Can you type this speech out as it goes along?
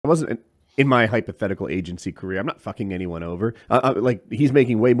wasn't in my hypothetical agency career. I'm not fucking anyone over. Like he's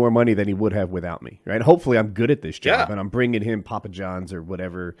making way more money than he would have without me, right? Hopefully, I'm good at this job, and I'm bringing him Papa John's or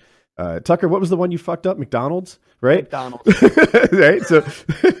whatever. Tucker, what was the one you fucked up? McDonald's, right? McDonald's, right? So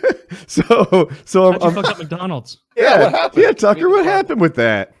How'd you fuck up McDonald's? Yeah, Tucker, what happened with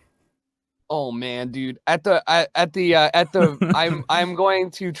that? Oh man, dude. I'm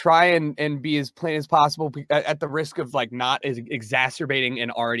going to try and be as plain as possible at the risk of like not as exacerbating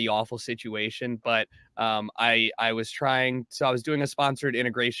an already awful situation. But I was doing a sponsored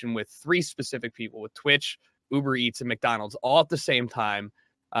integration with 3 specific people, with Twitch, Uber Eats, and McDonald's all at the same time.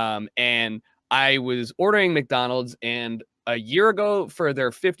 And I was ordering McDonald's, and a year ago for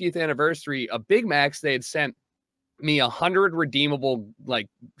their 50th anniversary of Big Macs, they had sent me 100 redeemable like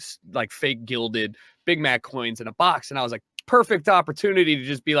fake gilded Big Mac coins in a box, and I was like, perfect opportunity to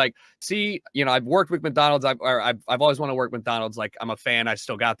just be like, see, you know, I've worked with McDonald's, I've always wanted to work with McDonald's, like I'm a fan, I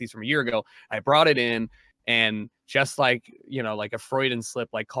still got these from a year ago. I brought it in, and just like, you know, like a Freudian slip,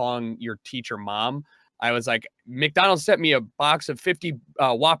 like calling your teacher mom, I was like, McDonald's sent me a box of 50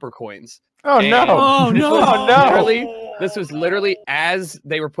 Whopper coins. Oh no! Oh no! This was literally as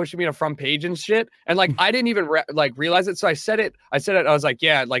they were pushing me to front page and shit, and like I didn't even realize it. So I said it. I was like,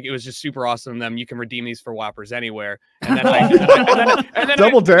 yeah, like it was just super awesome. Them, you can redeem these for Whoppers anywhere. And then I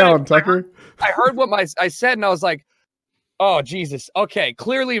double down, Tucker. I heard what I said, and I was like, oh Jesus, okay,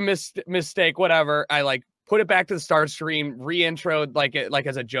 clearly mistake, whatever. I like put it back to the start stream, re-introed like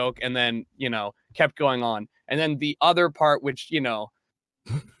as a joke, and then kept going on. And then the other part, which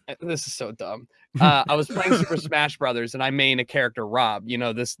this is so dumb. I was playing Super Smash Brothers, and I main a character, Rob. You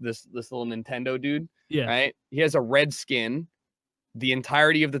know, this little Nintendo dude. Yeah. Right. He has a red skin. The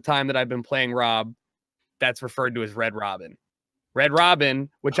entirety of the time that I've been playing Rob, that's referred to as Red Robin. Red Robin,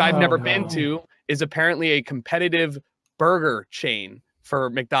 which I've never been to, is apparently a competitive burger chain for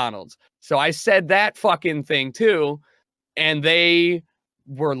McDonald's. So I said that fucking thing too, and they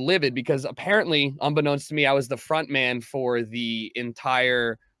were livid because apparently, unbeknownst to me, I was the front man for the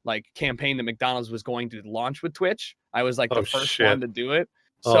entire campaign that McDonald's was going to launch with Twitch. I was the first one to do it.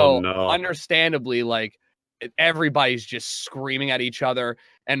 So understandably, everybody's just screaming at each other,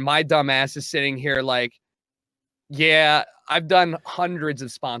 and my dumb ass is sitting here yeah, I've done hundreds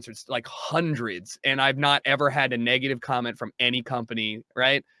of sponsors, hundreds, and I've not ever had a negative comment from any company,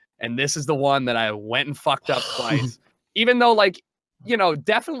 right? And this is the one that I went and fucked up twice. Even though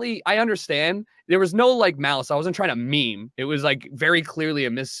definitely I understand there was no malice. I wasn't trying to meme. It was very clearly a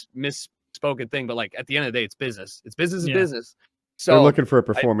misspoken thing, but at the end of the day, it's business. It's business is business. So they're looking for a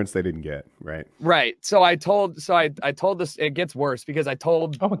performance they didn't get, right? Right. So I told this. It gets worse because I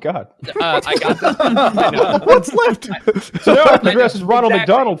told. Oh my God. I got this. I know. What's left? So now the rest is Ronald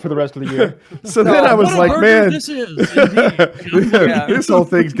McDonald for the rest of the year. So then I was like, man, this is indeed. This whole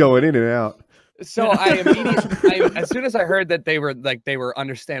thing's going in and out. So I immediately, as soon as I heard that they were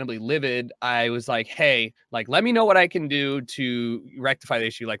understandably livid, I was like, hey, let me know what I can do to rectify the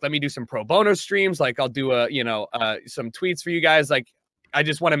issue. Let me do some pro bono streams. I'll do some tweets for you guys. I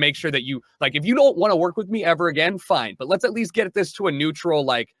just want to make sure that you, if you don't want to work with me ever again, fine. But let's at least get this to a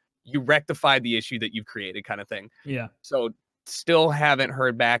neutral, you rectified the issue that you've created kind of thing. Yeah. So still haven't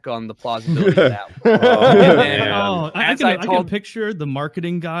heard back on the plausibility of that. I can picture the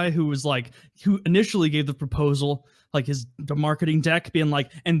marketing guy who initially gave the proposal, the marketing deck being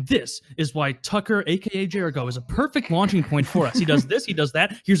and this is why Tucker, aka Jericho, is a perfect launching point for us. He does this, he does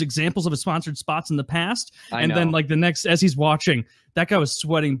that. Here's examples of his sponsored spots in the past. Then the next, as he's watching, that guy was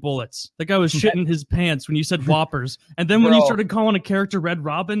sweating bullets. That guy was shitting his pants when you said Whoppers. And then when you started calling a character Red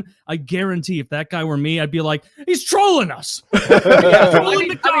Robin, I guarantee if that guy were me, I'd be like, he's trolling us. Trolling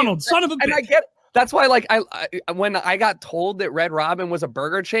McDonald's, son of a bitch. And I get that's why I when I got told that Red Robin was a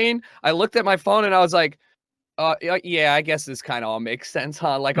burger chain, I looked at my phone and I was like, yeah, I guess this kind of all makes sense,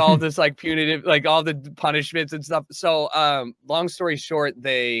 huh? All this punitive, all the punishments and stuff. So long story short,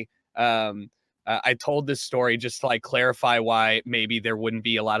 they I told this story just to clarify why maybe there wouldn't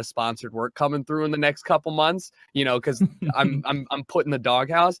be a lot of sponsored work coming through in the next couple months, because I'm put in the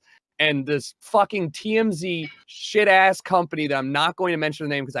doghouse. And this fucking TMZ shit ass company that I'm not going to mention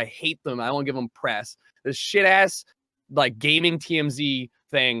the name because I hate them. I won't give them press. This shit ass gaming TMZ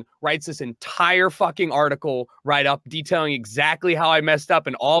thing writes this entire fucking article up detailing exactly how I messed up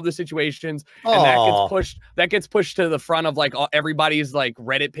in all the situations, and that gets pushed to the front of everybody's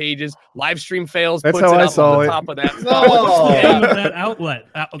Reddit pages. Live stream fails. That's puts how it I up saw on the it. top of that. What's the name of that outlet?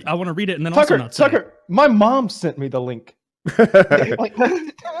 I want to read it and then Tucker, my mom sent me the link.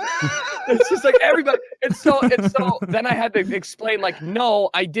 It's It's just like everybody. And so then I had to explain, like, no,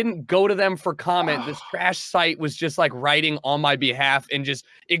 I didn't go to them for comment. This trash site was just like writing on my behalf and just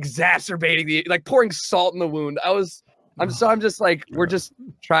exacerbating like pouring salt in the wound. I'm just like, we're just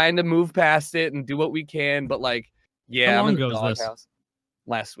trying to move past it and do what we can. But like, yeah, how long ago was this?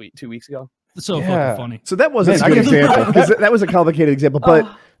 Last week, 2 weeks ago. So fucking funny. So that wasn't a good example, because that was a complicated example. But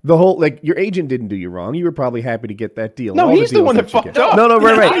the whole, like, your agent didn't do you wrong. You were probably happy to get that deal. No, he's the one that fucked up. No,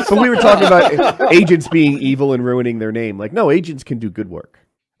 right. But we were talking about agents being evil and ruining their name. Like, no, agents can do good work.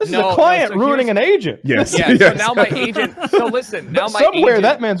 This is a client ruining an agent. Yes. Yeah. So now my agent. So listen. Now my somewhere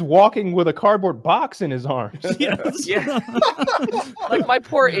that man's walking with a cardboard box in his arms. Yes. Yeah. Like my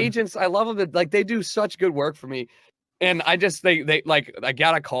poor agents, I love them. Like they do such good work for me, and I just they like I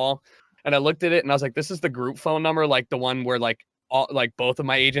got a call. And I looked at it and I was like, this is the group phone number, like the one where like both of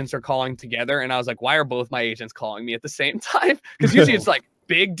my agents are calling together. And I was like, why are both my agents calling me at the same time? Because usually it's like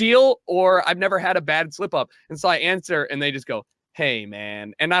big deal or I've never had a bad slip up. And so I answer and they just go, hey,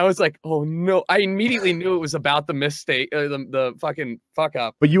 man. And I was like, oh, no. I immediately knew it was about the mistake, the fucking fuck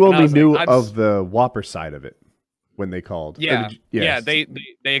up. But you only knew of the Whopper side of it when they called. Yeah. Yeah. They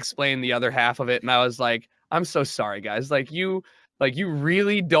explained the other half of it. And I was like, I'm so sorry, guys. Like you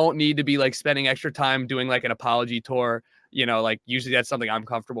really don't need to be like spending extra time doing like an apology tour. You know, like usually that's something I'm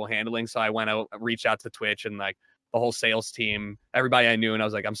comfortable handling. So I reached out to Twitch and like the whole sales team, everybody I knew. And I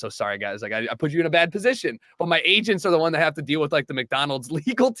was like, I'm so sorry, guys. Like I put you in a bad position. But my agents are the one that have to deal with like the McDonald's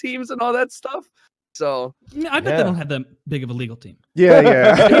legal teams and all that stuff. So I bet they don't have that big of a legal team. Yeah.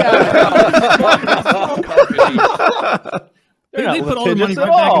 They put all the money right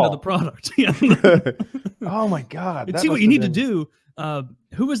back into the product. Oh my God. And see what you need to do.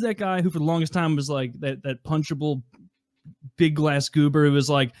 Who was that guy who for the longest time was like that punchable big glass goober who was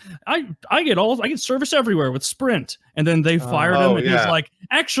like, I get service everywhere with Sprint. And then they fired him and he was like,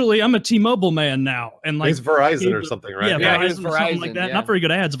 actually, I'm a T-Mobile man now. And like he's Verizon or something, right? Yeah, Verizon or something like that. Yeah. Not very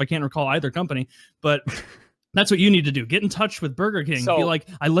good ads if I can't recall either company, but that's what you need to do. Get in touch with Burger King. Be like,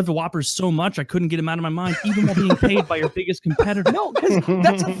 I love the Whoppers so much I couldn't get them out of my mind, even while being paid by your biggest competitor. No, because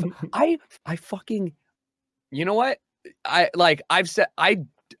that's I fucking, you know what?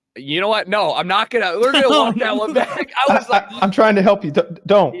 You know what? No, I'm not gonna. We're gonna walk that one back. I was like, I'm trying to help you. Don't.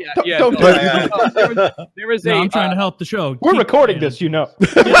 Don't. There was I'm trying to help the show. We're recording this, you know.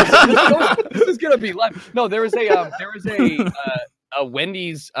 This is gonna be live. No, there was a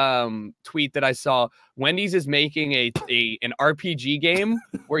Wendy's tweet that I saw. Wendy's is making an RPG game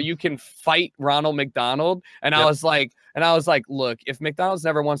where you can fight Ronald McDonald, and I was like, look, if McDonald's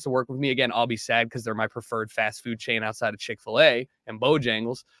never wants to work with me again, I'll be sad because they're my preferred fast food chain outside of Chick-fil-A and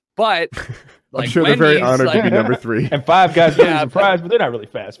Bojangles. But like, I'm sure Wendy's, they're very honored to be number 3. And Five Guys really surprised, but they're not really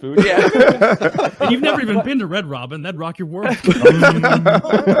fast food. Yeah. You've never even been to Red Robin. That'd rock your world.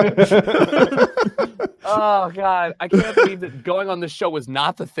 Oh God, I can't believe that going on this show was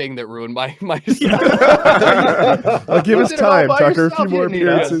not the thing that ruined my. Give us time, Tucker. A few more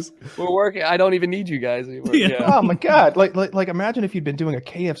appearances. We're working. I don't even need you guys anymore. Yeah. Oh my God! Like, imagine if you'd been doing a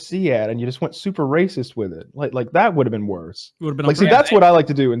KFC ad and you just went super racist with it. Like that would have been worse. Would have been like, see, that's what I like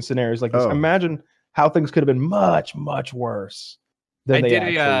to do in scenarios like this. Imagine how things could have been much, much worse. I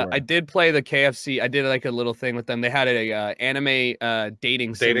did play the KFC. I did like a little thing with them. They had a anime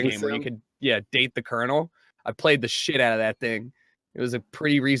dating game where you could date the Colonel. I played the shit out of that thing. It was a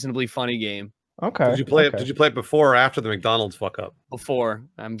pretty reasonably funny game. Okay. Did you play it? Did you play it before or after the McDonald's fuck up? Before.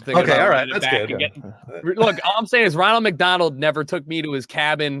 I'm thinking. Okay, all right, that's good. Look, all I'm saying is Ronald McDonald never took me to his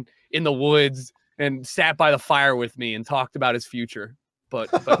cabin in the woods and sat by the fire with me and talked about his future.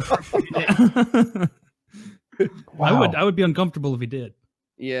 But wow. I would be uncomfortable if he did.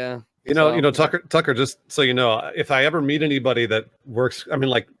 Yeah. You know, Tucker, just so you know, if I ever meet anybody that works, I mean,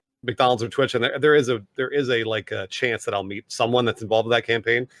 like McDonald's or Twitch, and there is a like a chance that I'll meet someone that's involved with that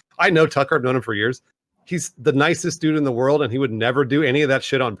campaign. I know Tucker. I've known him for years. He's the nicest dude in the world, and he would never do any of that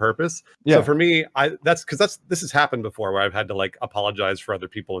shit on purpose. Yeah. So for me, this has happened before where I've had to like apologize for other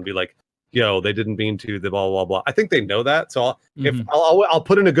people and be like, yo, they didn't mean to, the blah blah blah. I think they know that, so I'll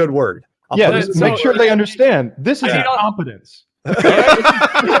put in a good word. Make sure they understand. This is incompetence.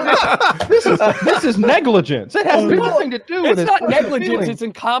 this is negligence. It has nothing to do with it. It's not negligence. It's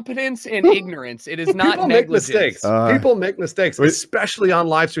incompetence and ignorance. It is not negligence. People make mistakes, especially on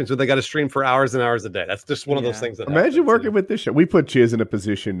live streams where they got to stream for hours and hours a day. That's just one of those things. That imagine working with this show. We put Chiz in a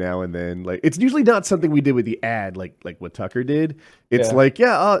position now and then. Like, it's usually not something we did with the ad, like what Tucker did. It's like, you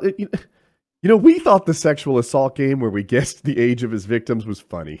know, we thought the sexual assault game where we guessed the age of his victims was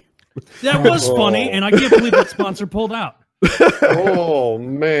funny. That was funny, and I can't believe that sponsor pulled out. Oh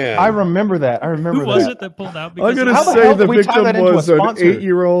man! I remember that. I remember Who that. was it that pulled out? I'm gonna How the say hell the did we tie that victim into a was an sponsor?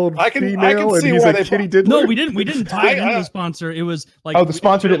 8-year-old I can female, and see he's why a they kitty bought- diddler. No, we didn't tie it into the sponsor. It was like Oh, the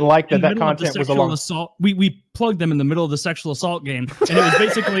sponsor didn't like that. in the That middle of the content was sexual along. assault. We plugged them in the middle of the sexual assault game, and it was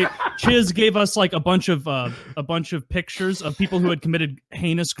basically Chiz gave us like a bunch of pictures of people who had committed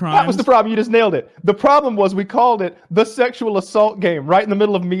heinous crimes. That was the problem. You just nailed it. The problem was we called it the sexual assault game right in the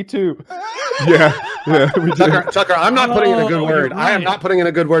middle of Me Too. Yeah, we did. Tucker, I'm not putting in a good Oh, word. you're I am right. not putting in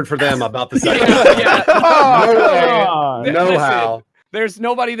a good word for them about the sex. Yeah. Oh, No way. come on. No Listen, how. There's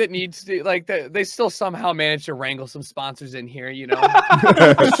nobody that needs to like they still somehow manage to wrangle some sponsors in here, you know.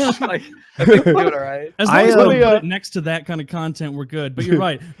 Like I think we're doing all right. As long I, as we um, put it next to that kind of content, we're good. But you're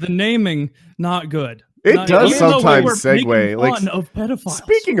right. The naming, not good. It Not- does even though we sometimes were segue, making like, fun of pedophiles.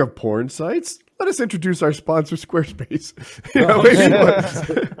 Speaking of porn sites, let us introduce our sponsor, Squarespace. You know, maybe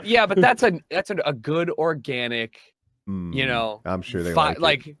what- Yeah, but that's a good organic, you know. I'm sure they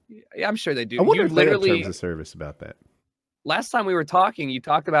like it. Yeah, I'm sure they do. I wonder You if they have literally terms of service about that. last time we were talking, you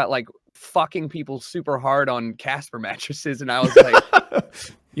talked about like fucking people super hard on Casper mattresses, and I was like,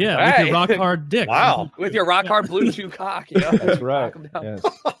 Yeah, with Hey. your rock hard dick. Wow. with your rock hard blue chew cock, you know? That's right. Knock 'em down.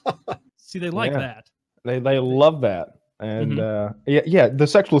 Yes. See, they like Yeah. that. They love that. And yeah, the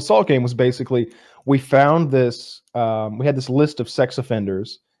sexual assault game was basically we found this we had this list of sex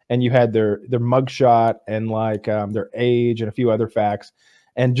offenders, and you had their mugshot and like their age and a few other facts.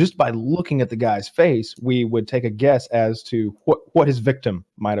 And just by looking at the guy's face, we would take a guess as to what his victim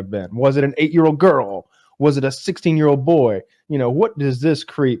might have been. Was it an 8-year-old girl? Was it a 16-year-old boy? You know, what does this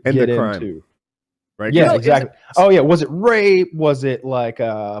creep And get the crime. into? Right? Yeah, 'Cause exactly. Oh yeah, was it rape? Was it like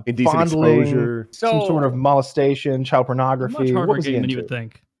indecent fondling, exposure. some sort of molestation, child A pornography? much harder What was he game than you into? would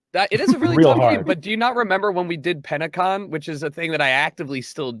think. That it is a really Real tough game, hard. but do you not remember when we did Pentacon, which is a thing that I actively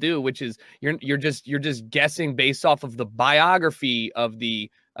still do, which is you're just guessing based off of the biography of the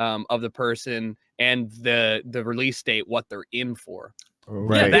person and the release date what they're in for.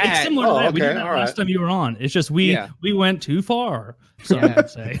 Right. Yeah, it's That- similar to that. We okay, did that all last right. time you were on. It's just we went too far. So I Yeah. would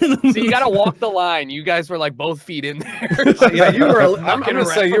say. So you got to walk the line. You guys were like both feet in there. Yeah, you were. I'm Knocking going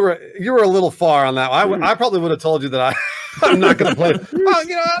to say around. you were a little far on that. I probably would have told you that I'm not going to play. Well,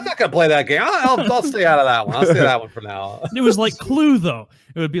 you know, I'm not going to play that game. I'll stay out of that one. I'll stay out of that one for now. It was like Clue, though.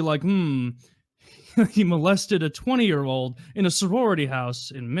 It would be like, he molested a 20-year-old in a sorority house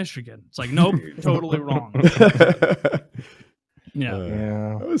in Michigan. It's like, nope, totally wrong. Yeah.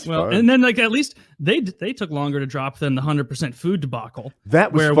 Yeah. That was Well, fun. and then like at least they took longer to drop than the 100% food debacle.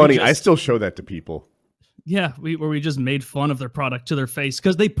 That was where we funny. I just- still show that to people. Yeah, where we just made fun of their product to their face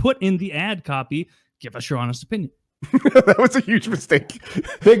because they put in the ad copy, give us your honest opinion. That was a huge mistake.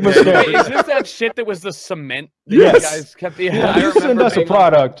 Big Wait, mistake. is this that shit that was the cement that Yes. you guys kept? Yeah, If I you send remember us a being like,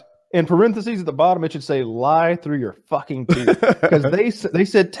 product, in parentheses at the bottom, it should say "lie through your fucking teeth," because they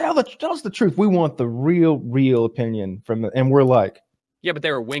said tell us the truth. We want the real opinion from the, and we're like, yeah, but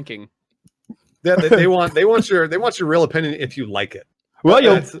they were winking. They want your real opinion if you like it. well,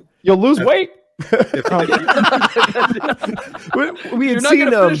 That's- you'll lose weight. We You're had not seen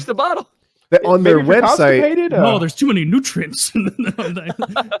gonna finish the bottle. that on their Maybe if you're website. constipated, No, there's too many nutrients.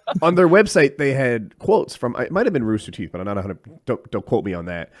 On their website, they had quotes from it might have been Rooster Teeth, but I'm not 100. Don't quote me on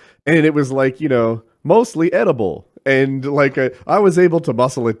that. And it was like, you know, mostly edible, and like I was able to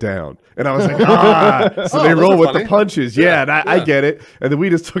muscle it down, and I was like, so Oh, they those roll are with funny. the punches. Yeah, and I yeah. get it. And then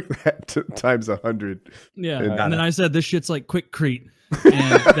we just took that times 100. Yeah, And- and then I said this shit's like Quickcrete,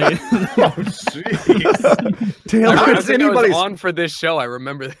 and they, Taylor, I Has think I was anybody's- on for this show. I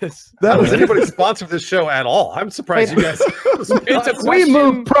remember this. that Does was anybody sponsor this show at all? I'm surprised you guys. It's a we question.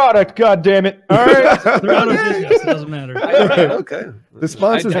 move product. God damn it! All right. they're out of business. It doesn't matter. Okay. the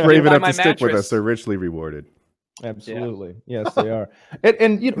sponsors I brave did buy enough my to stick with mattress. us. They're richly rewarded. Absolutely. Yes, they are.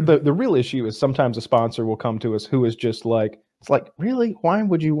 And you know, the real issue is sometimes a sponsor will come to us who is just like, it's like, really? Why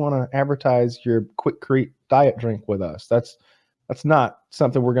would you want to advertise your Quickcrete diet drink with us? That's not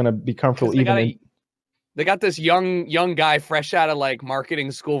something we're going to be comfortable 'Cause even. They got this young guy fresh out of like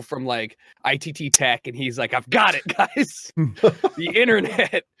marketing school from like ITT Tech, and he's like, "I've got it, guys. The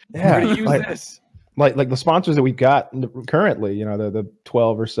internet. Yeah, We're gonna use like- this." like the sponsors that we've got currently, you know, the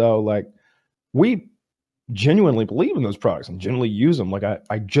 12 or so, like we genuinely believe in those products and genuinely use them. Like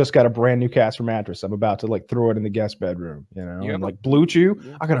I just got a brand new Casper mattress. I'm about to like throw it in the guest bedroom, you know, You have and a- like Blue Chew,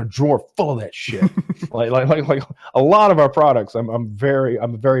 I got a drawer full of that shit. like a lot of our products. I'm a very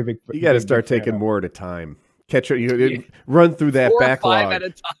big. You got to big start fan taking of. more at a time. Catch up. Yeah. Run through that 4 or backlog. 5 at a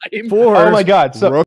time. Four. Oh my God. So